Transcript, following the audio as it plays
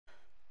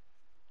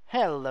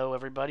Hello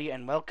everybody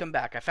and welcome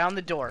back. I found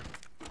the door.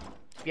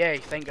 Yay,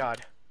 thank God.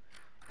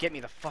 Get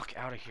me the fuck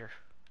out of here.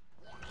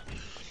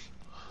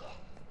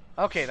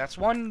 Okay, that's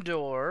one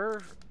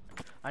door.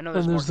 I know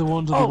there's And more. there's the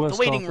one to the Oh, west the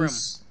waiting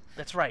office. room.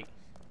 That's right.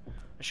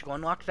 I should go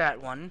unlock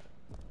that one.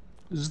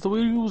 Is it the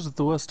waiting room or is it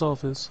the west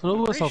office? I know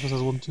the west office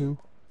has one too.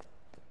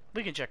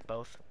 We can check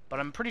both.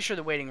 But I'm pretty sure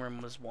the waiting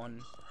room was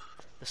one.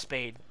 The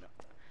spade.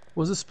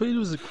 Was it spade or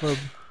was it club?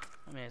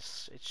 I mean,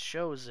 it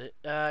shows it.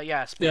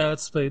 Yeah, spade. Yeah,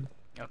 it's spade.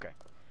 Okay.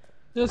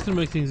 Yeah, it's gonna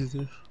make things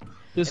easier.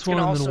 This It's one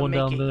gonna and then also one make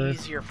down it there.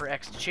 easier for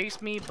X to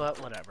chase me,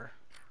 but whatever.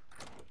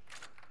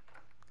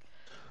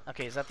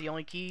 Okay, is that the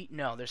only key?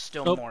 No, there's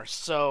still Nope. more.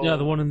 So Yeah,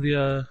 the one in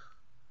the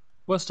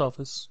west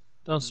office.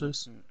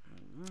 Downstairs.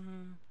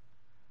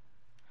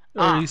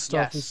 Or east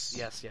office.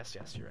 Yes,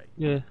 you're right.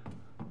 Yeah.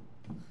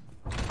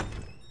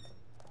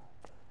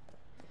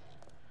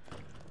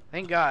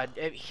 Thank God.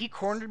 If he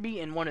cornered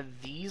me in one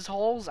of these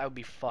holes, I would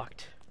be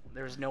fucked.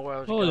 There's nowhere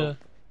else to Oh go. yeah.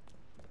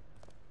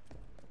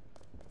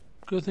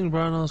 Good thing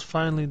Brownell's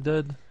finally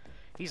dead.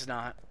 He's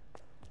not.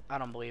 I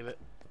don't believe it.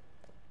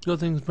 Good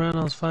thing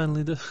Brownell's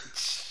finally dead.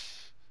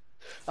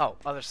 Oh,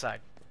 other side.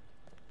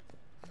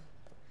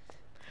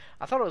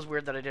 I thought it was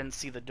weird that I didn't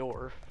see the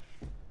door.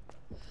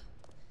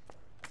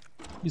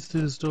 He's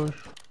through this door.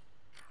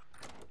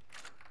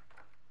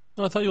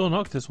 Oh, I thought you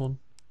unlocked this one.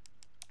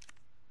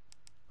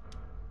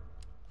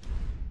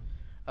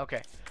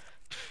 Okay.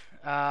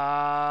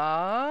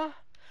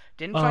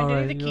 Didn't find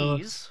any of the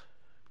keys.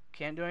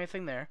 Can't do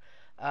anything there.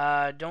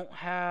 Can't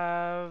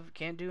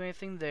do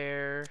anything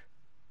there.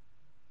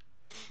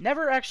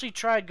 Never actually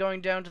tried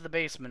going down to the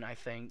basement, I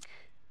think.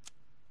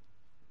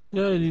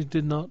 Yeah, you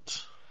did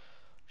not.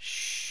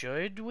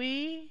 Should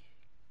we?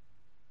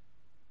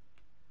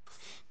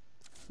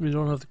 We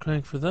don't have the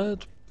crank for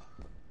that.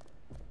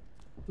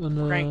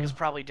 And, Crank is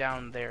probably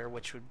down there,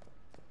 which would...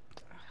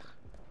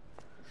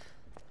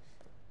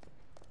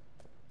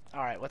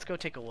 Alright, let's go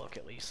take a look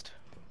at least.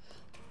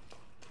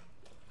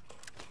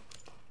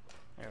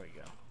 There we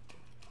go.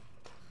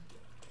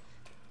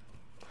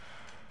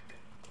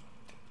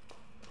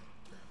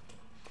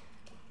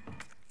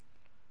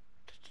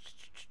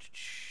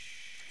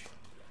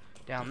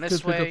 Down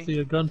this way. Could pick up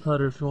the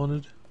gunpowder if you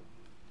wanted.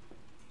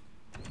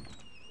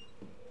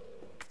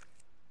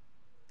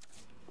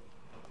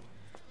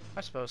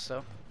 I suppose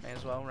so. May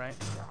as well, right?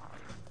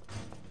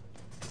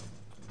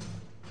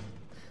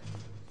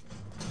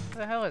 What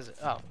the hell is it?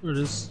 Oh. There it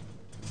is.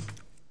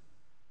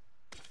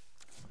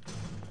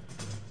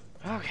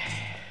 Okay.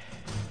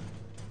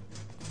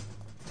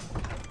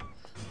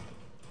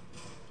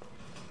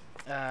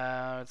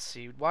 Let's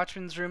see.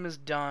 Watchman's room is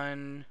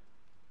done.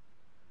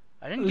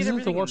 I didn't get Isn't it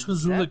everything the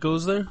watchman's room that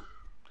goes there?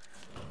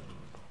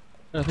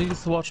 I think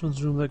it's the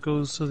watchman's room that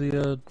goes to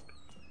the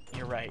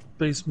You're right.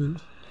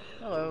 basement.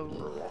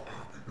 Hello.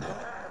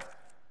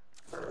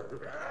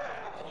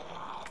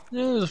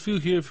 Yeah, there's a few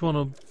here if you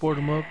want to board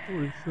them up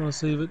or if you want to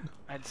save it.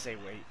 I'd say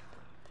wait.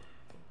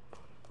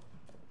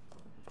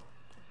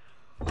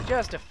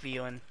 Just a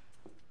feeling.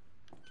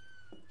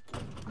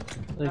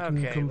 They can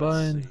Okay,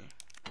 combine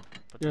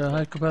your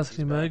high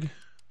capacity mag.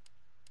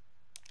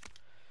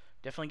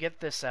 Definitely get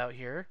this out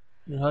here.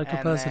 Your high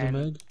capacity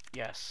mag.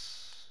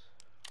 Yes.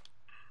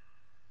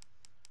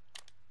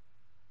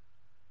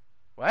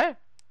 What?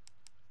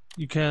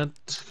 You can't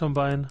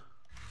combine.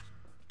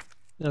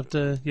 You have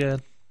to, yeah.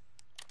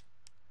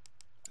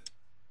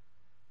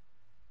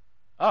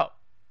 Oh.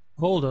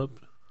 Hold up.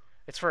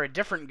 It's for a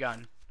different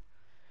gun.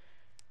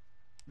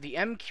 The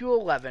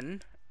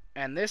MQ-11,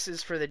 and this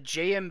is for the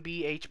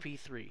JMB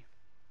HP-3.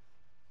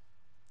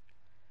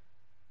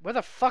 Where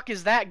the fuck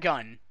is that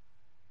gun?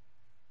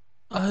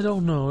 I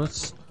don't know.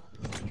 It's.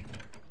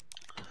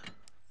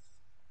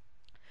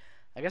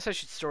 I guess I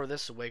should store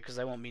this away because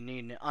I won't be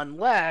needing it.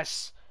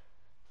 Unless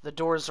the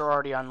doors are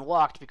already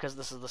unlocked because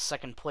this is the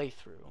second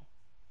playthrough.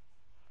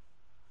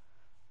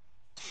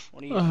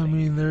 What do you think? I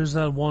mean, there's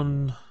that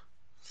one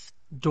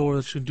door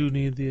that you do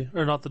need the.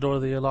 Or not the door,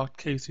 the locked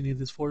case you need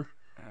this for.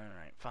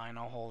 Alright, fine.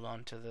 I'll hold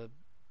on to the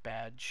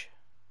badge.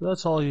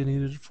 That's all you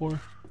needed it for.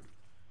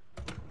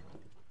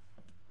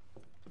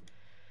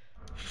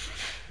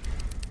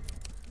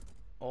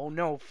 Oh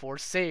no, 4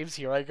 saves.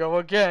 Here I go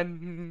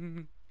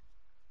again.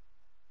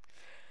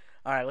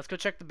 Alright, let's go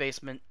check the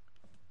basement.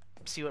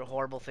 See what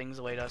horrible things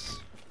await us.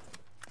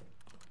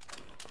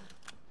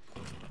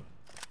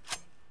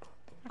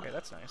 Okay,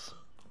 that's nice.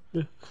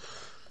 Yeah.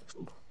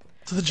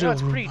 To the You jail know,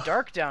 it's room. pretty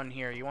dark down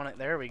here. You want it?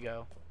 There we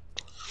go.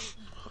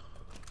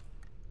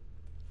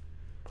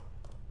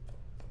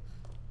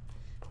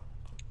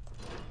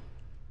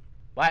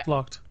 What?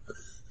 Locked.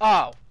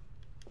 Oh.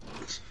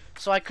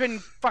 So I couldn't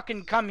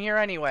fucking come here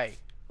anyway.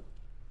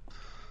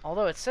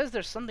 Although it says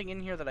there's something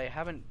in here that I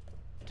haven't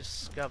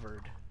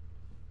discovered.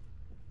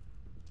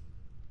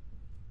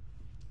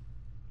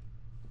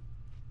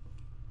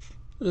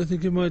 I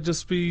think it might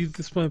just be.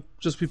 This might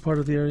just be part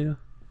of the area.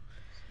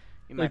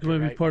 You Like might it might be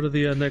be right. part of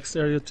the next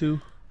area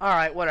too.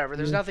 Alright, whatever.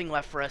 There's Yeah. nothing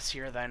left for us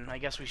here then. I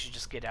guess we should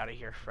just get out of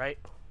here, right?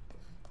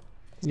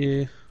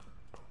 Yeah.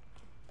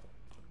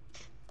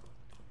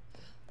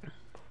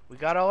 We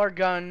got all our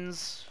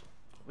guns.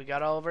 We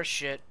got all of our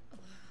shit.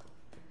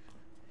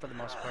 For the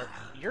most part.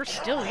 You're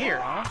still here,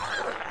 huh?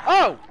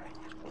 Oh!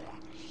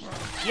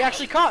 He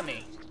actually caught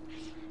me.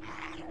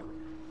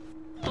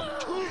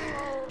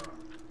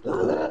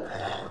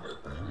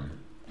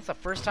 That's the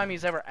first time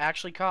he's ever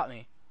actually caught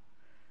me.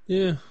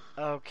 Yeah.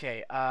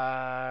 Okay,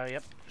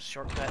 yep.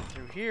 Shortcut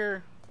through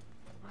here.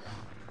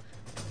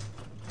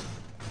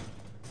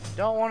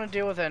 Don't want to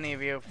deal with any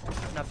of you.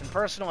 Nothing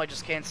personal, I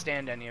just can't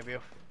stand any of you.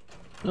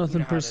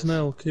 Nothing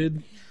personnel,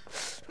 kid.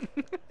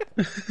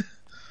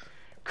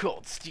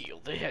 Cold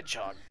Steel, the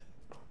Hedgehog.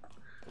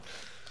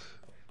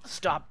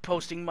 Stop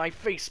posting my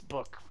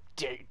Facebook,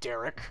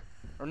 Derek.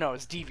 Or no,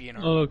 it's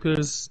DeviantArt. Oh,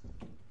 because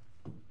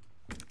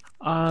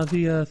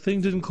the thing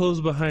didn't close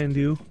behind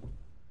you.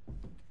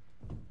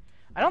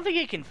 I don't think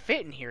it can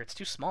fit in here. It's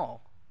too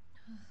small.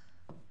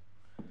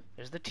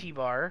 There's the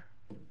T-bar.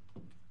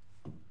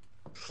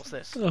 What's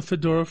this? A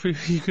fedora for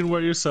you can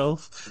wear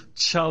yourself.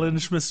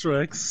 Challenge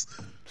Mr. X.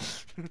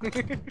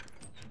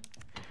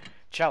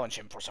 Challenge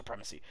him for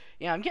supremacy.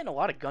 Yeah, I'm getting a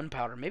lot of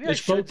gunpowder. Maybe I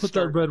should probably should put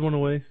start... that red one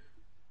away.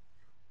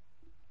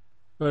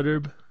 Red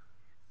herb.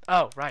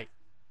 Oh, right.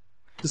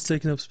 Just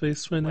taking up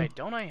space right now. Wait,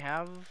 don't I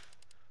have...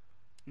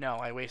 No,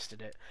 I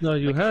wasted it. No,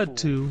 you like had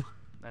to.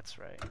 That's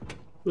right.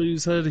 But you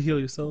decided to heal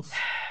yourself.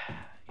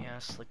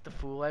 Yes, like the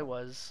fool I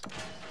was.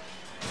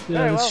 Yeah,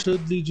 Very this well.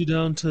 should lead you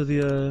down to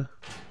the,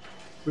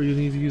 where you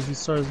need to use the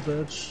stars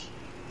badge.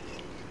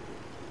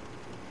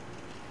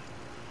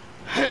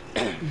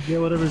 Get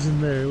whatever's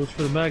in there. It was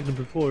for the Magnum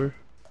before.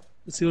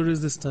 Let's see what it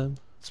is this time.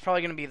 It's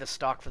probably going to be the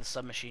stock for the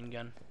submachine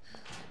gun.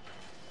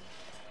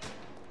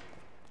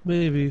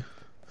 Maybe. It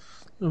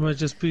might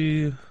just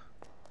be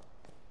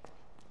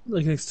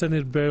like an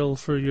extended barrel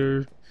for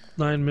your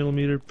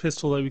 9mm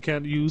pistol that we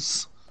can't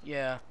use.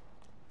 Yeah.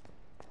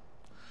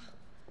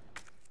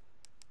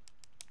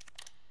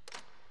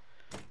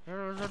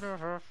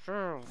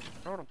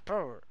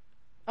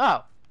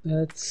 Oh!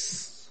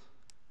 That's...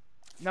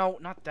 No,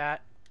 not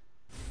that.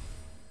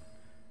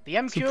 The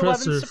MQ-11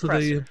 suppressor for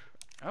suppressor.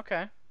 the...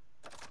 Okay.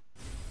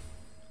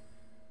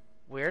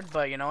 Weird,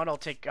 but you know what? I'll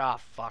take... Ah,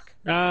 fuck.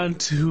 And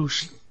two...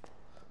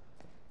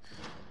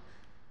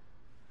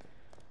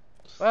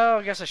 Well,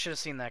 I guess I should have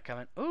seen that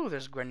coming. Ooh,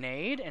 there's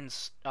grenade and...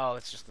 Oh,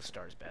 it's just the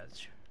stars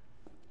badge.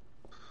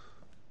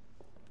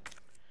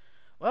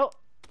 Well,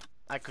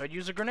 I could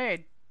use a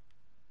grenade.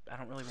 I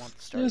don't really want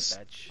the stars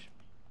badge.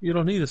 You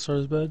don't need a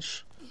stars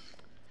badge.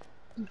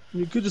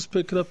 You could just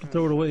pick it up and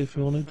throw it away if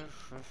you wanted.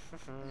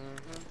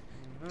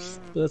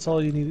 But that's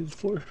all you needed it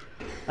for.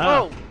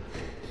 Ah. Oh!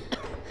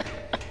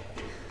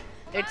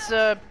 It's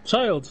a...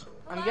 Child!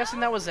 I'm guessing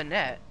that was a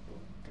net.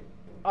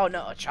 Oh,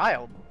 no, a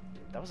child.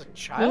 That was a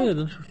child?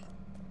 Yeah.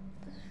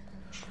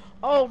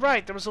 Oh,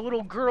 right, there was a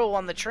little girl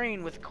on the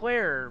train with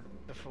Claire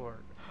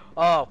before.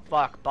 Oh,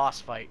 fuck, boss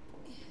fight.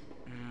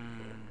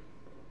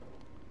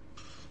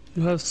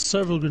 You have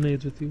several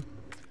grenades with you.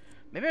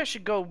 Maybe I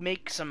should go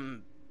make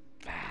some...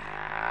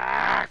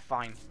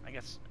 fine, I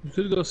guess. You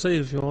could go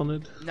save if you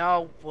wanted.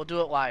 No, we'll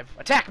do it live.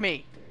 Attack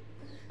me!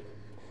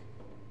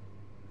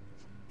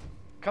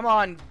 Come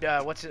on,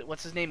 what's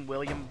his name?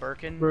 William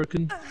Birkin?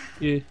 Birkin?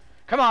 Yeah.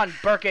 Come on,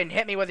 Birkin,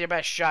 hit me with your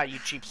best shot, you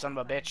cheap son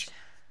of a bitch.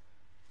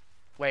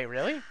 Wait,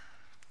 really?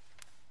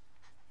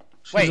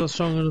 She's not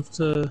strong enough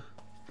to...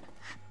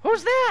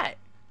 Who's that?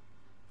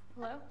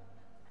 Hello?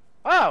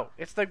 Oh,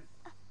 it's the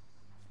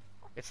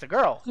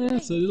girl. Yeah,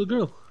 it's a little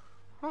girl.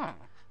 Huh.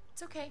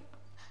 It's okay.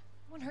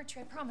 Won't hurt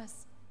you, I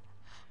promise.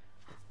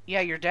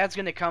 Yeah, your dad's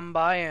gonna come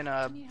by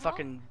and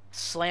fucking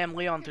slam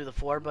Leon through the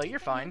floor, but you're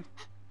fine.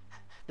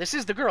 This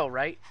is the girl,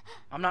 right?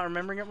 I'm not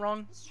remembering it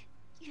wrong.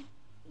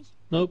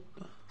 Nope.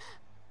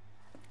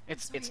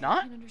 It's not?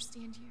 I can't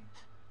understand you.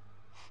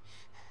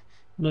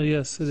 No,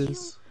 yes, it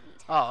is.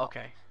 Oh,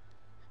 okay.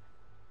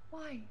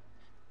 Why?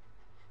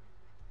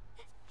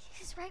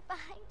 He's right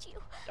behind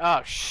you.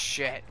 Oh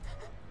shit.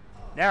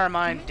 Never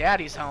mind,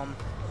 Daddy's home.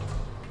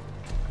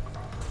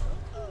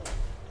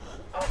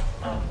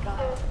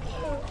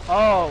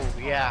 Oh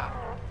yeah.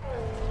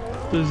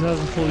 This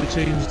hasn't fully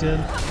changed yet.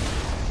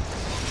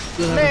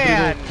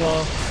 Man!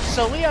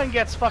 So Leon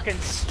gets fucking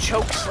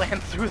choke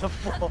slammed through the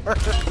floor,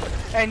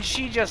 and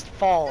she just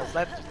falls.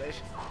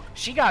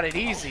 She got it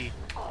easy.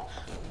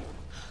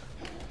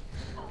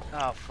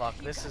 Oh fuck,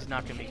 this is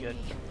not gonna be good.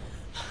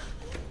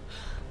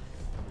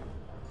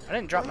 I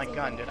didn't drop my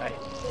gun, did I?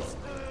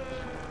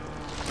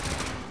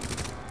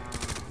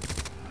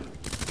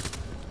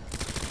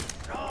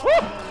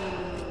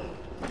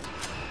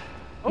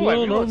 Oh, I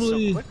reload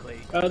so quickly.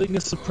 Adding a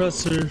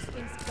suppressor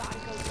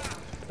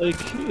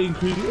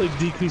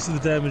decreases the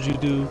damage you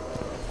do,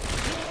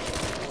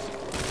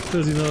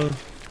 because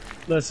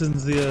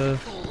lessens the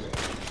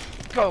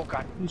oh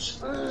god.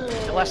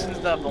 It lessens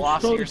the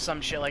velocity or some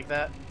shit like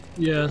that.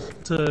 Yeah,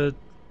 to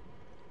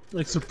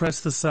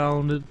suppress the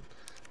sound.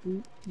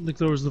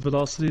 It lowers the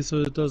velocity so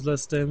it does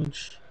less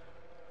damage.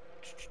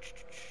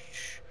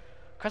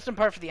 Custom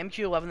part for the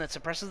MQ-11 that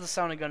suppresses the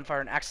sound of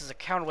gunfire and acts as a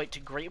counterweight to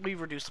greatly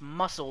reduce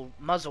muzzle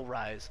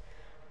rise.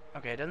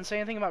 Okay, it doesn't say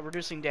anything about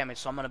reducing damage,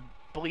 so I'm gonna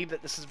believe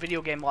that this is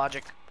video game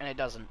logic, and it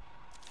doesn't.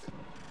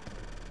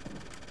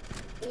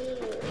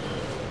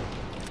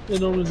 It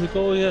normally like,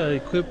 oh yeah,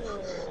 equip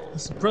the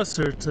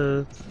suppressor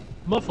to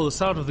muffle the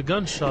sound of the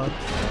gunshot.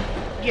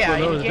 Yeah,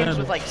 lower in the games damage.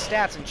 with like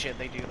stats and shit,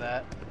 they do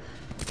that.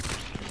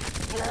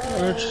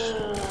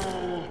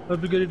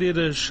 That'd be a good idea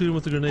to shoot him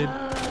with a grenade.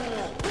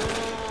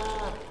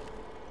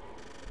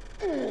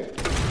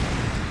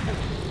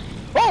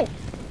 Oh!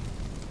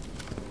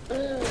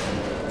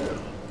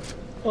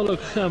 Oh look,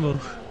 ammo.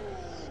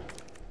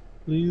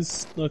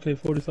 Please. Okay,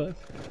 45.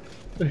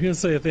 I was gonna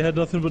say, if they had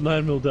nothing but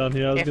 9mm down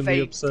here, I was gonna be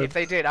upset. If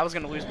they did, I was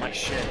gonna lose my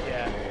shit,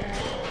 yeah.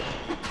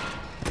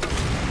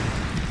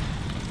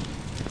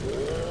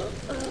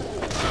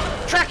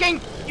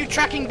 Tracking! You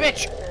tracking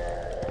bitch!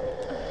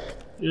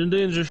 You're in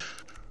danger.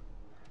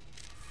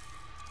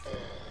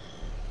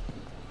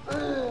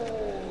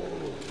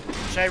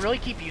 Should I really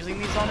keep using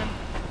these on him?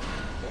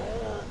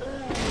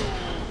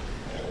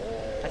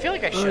 I feel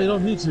like I should. You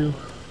don't need to.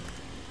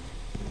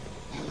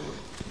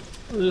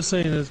 I'm just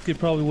saying it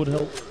probably would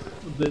help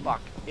a bit.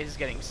 Fuck, it is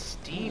getting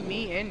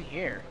steamy in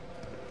here.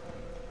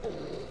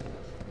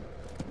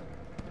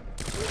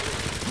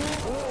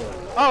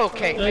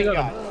 Okay, I thank got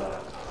God. him.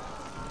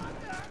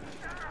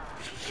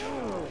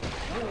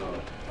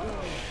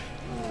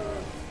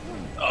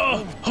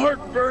 Oh,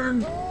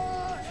 heartburn!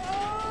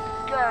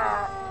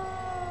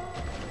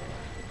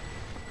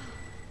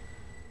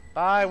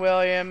 Bye,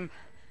 William.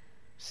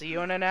 See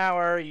you in an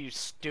hour, you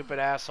stupid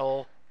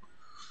asshole.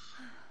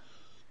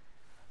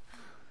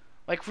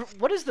 Like,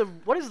 what is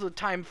the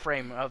time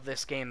frame of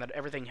this game that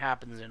everything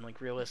happens in?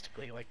 Like,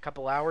 realistically, like,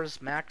 couple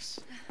hours max.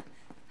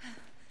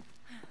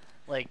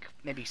 Like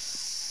maybe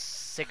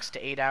 6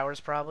 to 8 hours,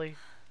 probably.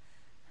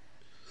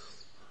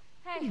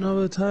 Hey, Now,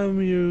 by the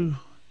time you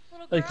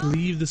little like girl.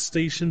 leave the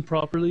station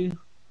properly,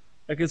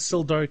 like it's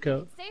still dark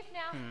out. Safe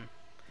now.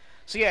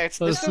 So yeah,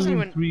 So this doesn't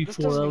even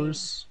 3-4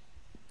 hours.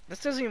 This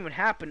doesn't even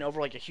happen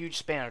over like a huge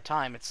span of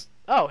time. It's,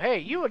 oh hey,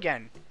 you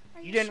again.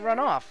 Are You didn't sure? run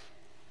off.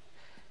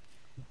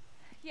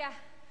 Yeah,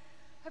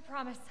 I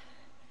promise.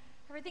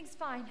 Everything's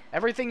fine.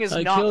 Everything is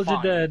I not killed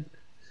fine. your dad.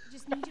 I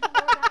just need you to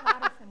lower that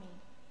ladder for me.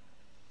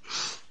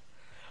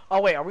 Oh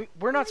wait,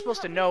 we're not Will you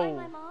supposed to help me find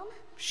know my mom?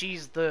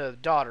 she's the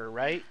daughter,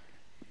 right?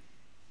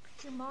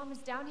 Your mom is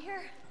down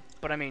here?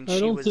 But I mean, I she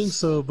don't was. think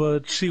so,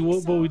 but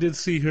but we did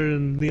see her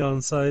in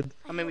Leon's side.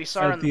 I mean, we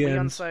saw her At on the the Leon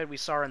end. side. We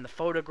saw her in the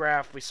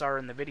photograph. We saw her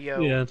in the video.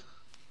 Yeah.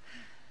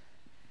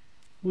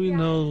 We Yeah.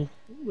 know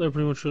they're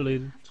pretty much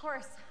related. Of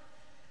course.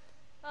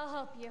 I'll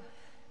help you.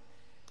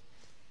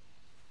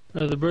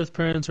 The birth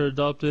parents are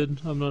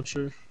adopted, I'm not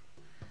sure.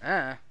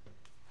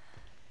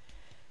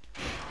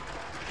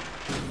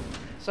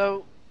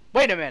 So,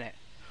 wait a minute.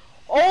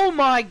 Oh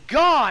my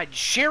God,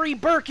 Sherry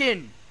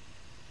Birkin!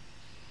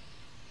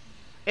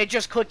 It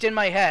just clicked in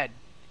my head.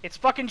 It's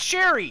fucking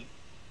Sherry.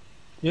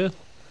 Yeah,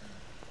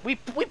 We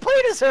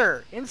played as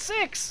her in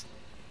 6.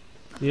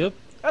 yep.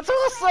 That's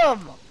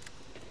awesome.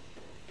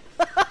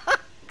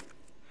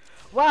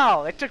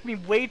 Wow, it took me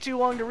way too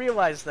long to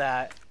realize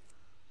that.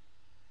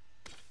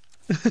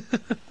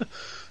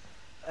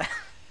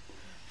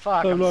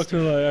 Fuck. I'm not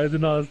gonna lie, I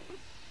did not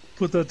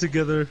put that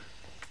together.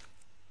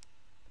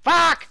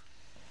 Fuck!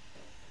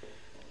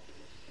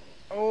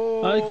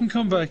 Oh. I can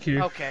come back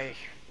here. Okay.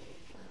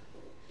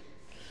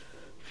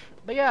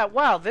 But yeah,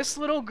 wow, this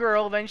little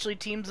girl eventually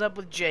teams up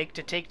with Jake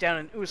to take down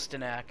an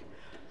Ustanak.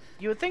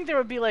 You would think there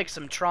would be like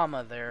some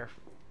trauma there.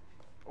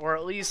 Or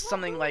at least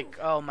something like,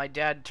 oh, my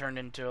dad turned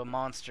into a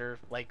monster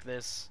like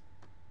this.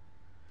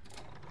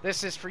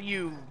 This is for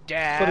you,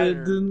 Dad, But it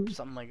or didn't.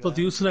 something like But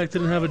that. the Usanak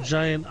didn't have a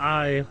giant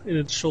eye in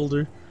its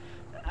shoulder.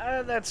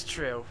 That's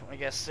true. I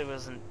guess it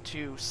wasn't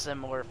too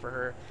similar for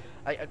her.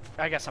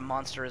 I guess a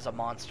monster is a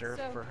monster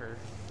So- for her.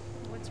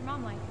 What's your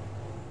mom like?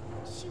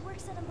 She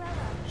works at Umbrella.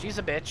 She's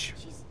a bitch.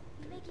 She's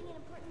making an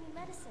important new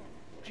medicine.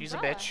 She's a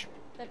Umbrella? bitch.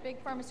 That big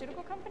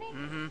pharmaceutical company?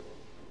 Mm-hmm.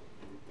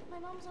 My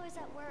mom's always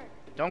at work.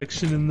 Don't.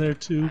 Action in there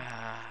too.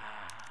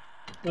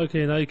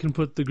 Okay, now you can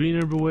put the green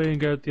herb away and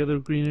get the other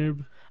green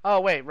herb.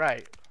 Oh wait,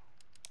 right.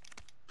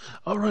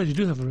 Oh right, you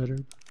do have a red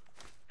herb.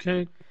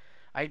 Okay.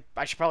 I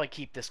should probably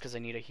keep this because I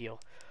need a heal.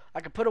 I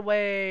could put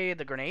away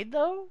the grenade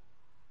though.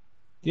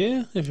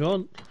 Yeah, if you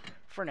want.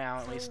 For now,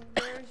 at So least.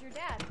 where's your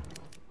dad?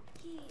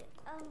 He,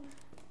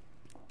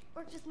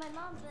 worked with my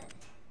mom, but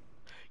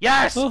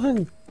Yes. Oh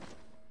hey.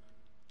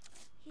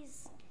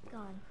 he's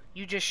gone.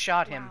 You just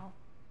shot him. Wow.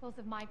 Both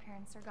of my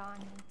parents are gone.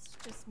 It's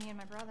just me and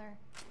my brother.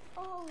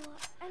 Oh,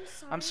 I'm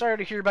sorry. I'm sorry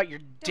to hear about your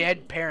dead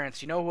worry.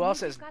 parents. You know who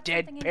else We've has got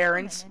dead something in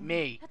parents? common, and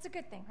Me. That's a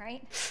good thing,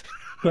 right?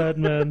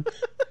 Batman.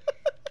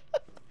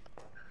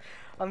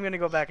 I'm gonna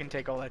go back and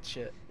take all that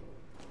shit.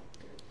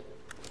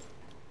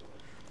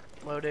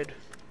 Loaded.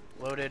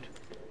 Loaded.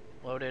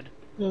 Loaded.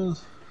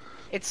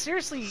 It's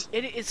seriously,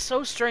 it's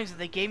so strange that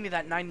they gave me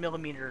that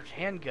 9mm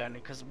handgun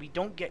because we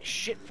don't get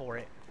shit for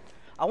it.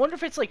 I wonder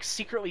if it's like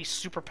secretly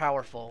super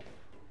powerful.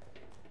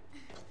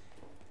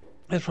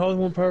 It's probably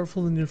more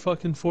powerful than your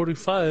fucking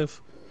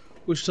 45,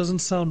 which doesn't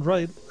sound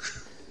right.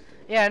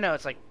 Yeah, I know,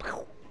 it's like,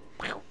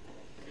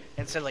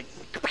 Instead of like...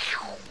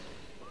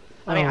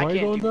 I Oh, mean, I why are you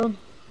can't going do... down?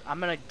 I'm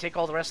gonna take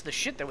all the rest of the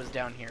shit that was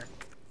down here.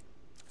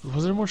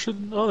 Was there more shit?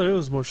 Oh, there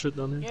was more shit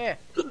down here.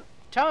 Yeah.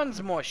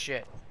 Tons more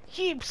shit.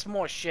 Heaps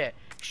more shit.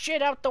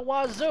 Shit out the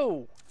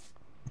wazoo.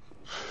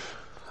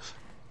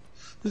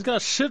 He's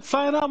got shit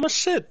flying out my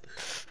shit.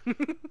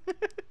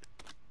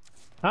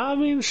 I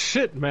mean,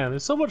 shit, man.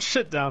 There's so much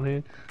shit down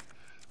here.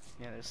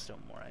 Yeah, there's still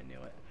more. I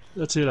knew it.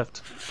 That's to your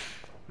left.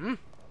 Hmm?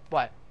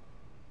 What?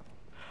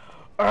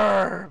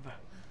 Herb!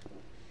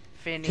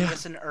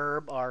 Phineas and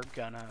Herb are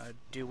gonna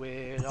do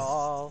it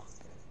all.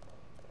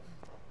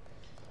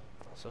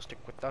 So stick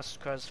with us,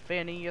 cause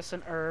Phineas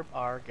and Herb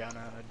are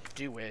gonna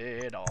do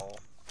it all.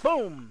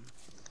 Boom!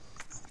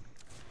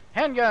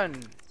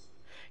 Handgun!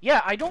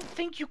 Yeah, I don't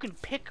think you can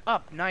pick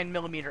up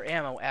 9mm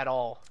ammo at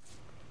all.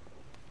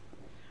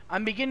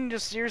 I'm beginning to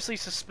seriously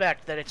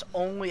suspect that it's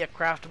only a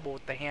craftable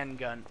with the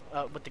handgun,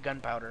 with the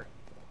gunpowder.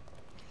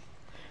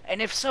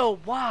 And if so,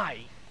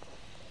 why?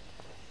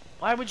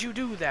 Why would you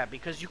do that?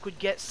 Because you could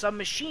get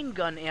submachine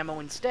gun ammo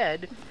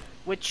instead,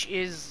 which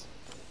is,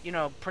 you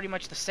know, pretty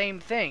much the same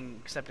thing,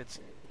 except it's,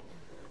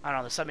 I don't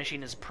know, the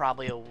submachine is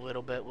probably a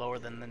little bit lower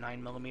than the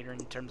 9mm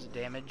in terms of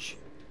damage.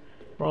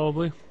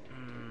 Probably.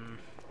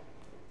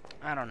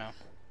 I don't know.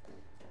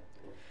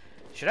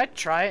 Should I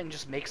try it and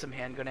just make some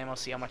handgun ammo,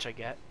 see how much I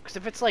get? Because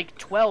if it's like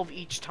 12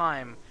 each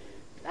time,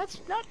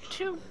 that's not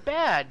too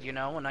bad, you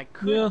know, and I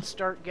could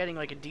start getting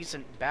like a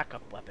decent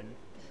backup weapon.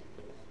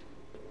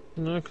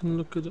 And I can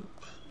look it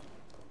up.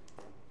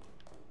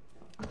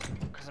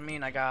 Because, I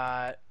mean, I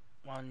got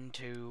 1,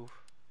 2,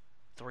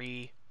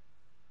 3,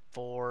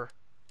 4,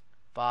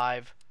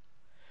 5.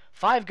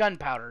 5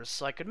 gunpowders,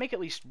 so I could make at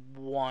least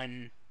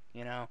 1,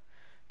 you know,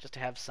 just to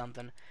have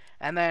something.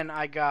 And then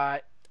I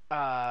got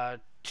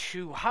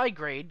 2 high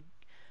grade.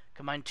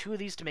 Combine 2 of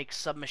these to make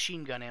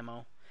submachine gun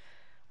ammo,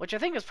 which I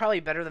think is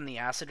probably better than the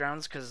acid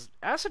rounds, because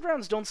acid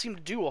rounds don't seem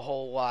to do a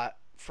whole lot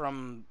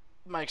from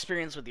my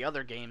experience with the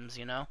other games,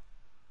 you know?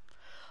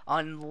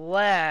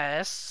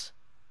 Unless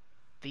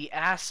the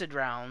acid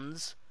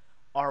rounds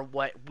are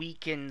what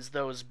weakens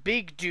those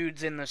big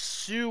dudes in the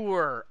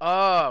sewer.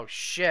 Oh,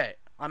 shit.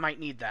 I might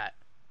need that.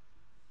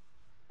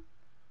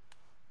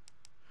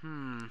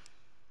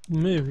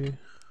 Maybe.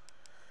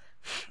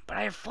 But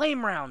I have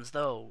flame rounds,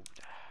 though.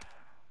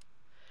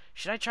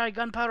 Should I try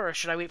gunpowder, or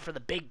should I wait for the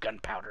big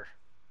gunpowder?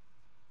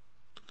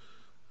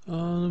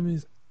 Let me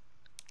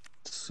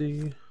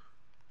see.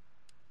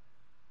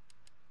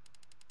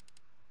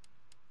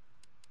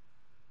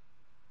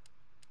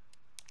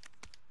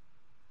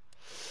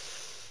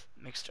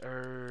 Mixed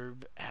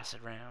herb,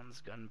 acid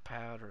rounds,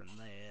 gunpowder, and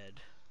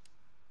lead.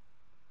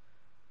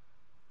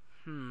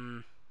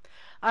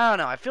 I don't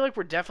know. I feel like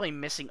we're definitely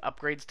missing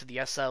upgrades to the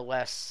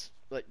SLS,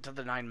 like to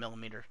the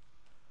 9mm.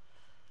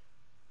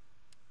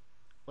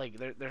 Like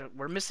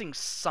we're missing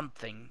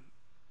something.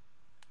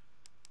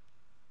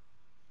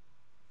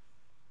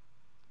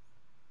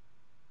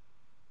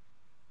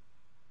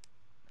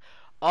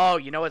 Oh,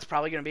 you know what it's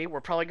probably gonna be? We're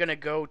probably gonna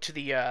go to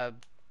the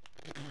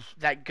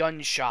that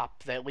gun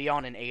shop that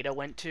Leon and Ada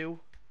went to.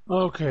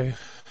 Okay.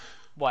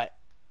 What?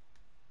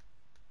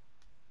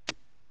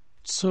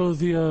 So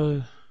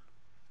the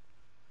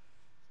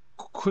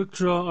quick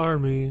draw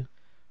army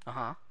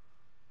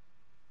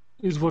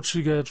is what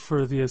you get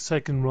for the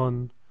second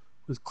run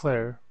with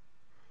Claire.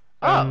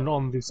 And Oh.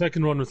 on the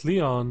second run with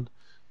Leon,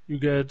 you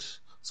get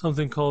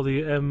something called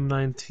the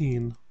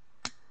M19.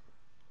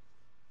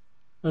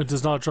 It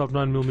does not drop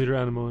 9mm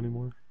ammo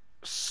anymore.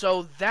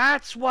 So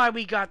that's why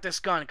we got this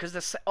gun, because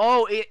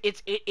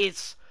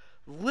it's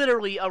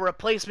literally a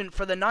replacement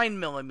for the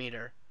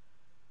 9mm.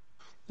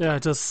 Yeah,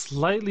 it does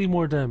slightly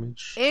more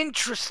damage.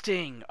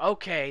 Interesting.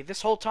 Okay,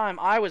 this whole time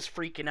I was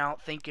freaking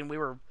out thinking we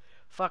were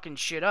fucking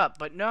shit up,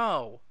 but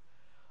no.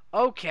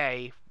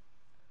 Okay.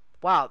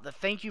 Wow,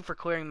 thank you for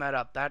clearing that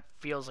up. That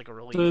feels like a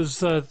relief. There's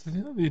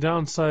the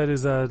downside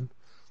is that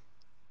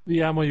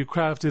the ammo you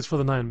craft is for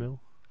the 9mm.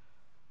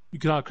 You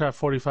cannot craft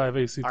 45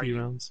 ACP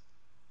rounds.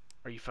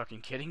 Are you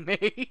fucking kidding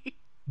me?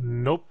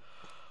 Nope.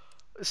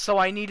 So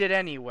I need it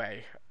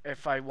anyway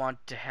if I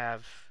want to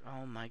have...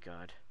 Oh my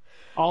god.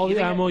 All the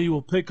ammo you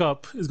will pick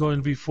up is going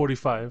to be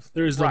 45.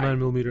 There is no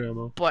 9mm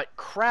ammo. But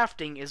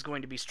crafting is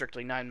going to be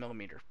strictly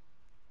 9mm.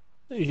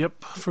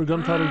 Yep, for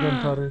gunpowder,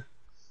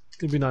 it's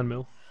going to be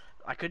 9mm.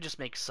 I could just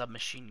make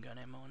submachine gun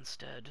ammo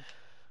instead.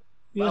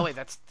 Yeah. Oh wait,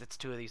 that's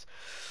 2 of these.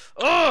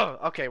 Oh,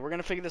 okay, we're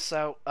gonna figure this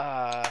out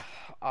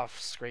off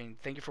screen.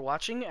 Thank you for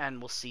watching, and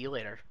we'll see you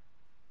later.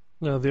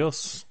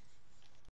 Adios.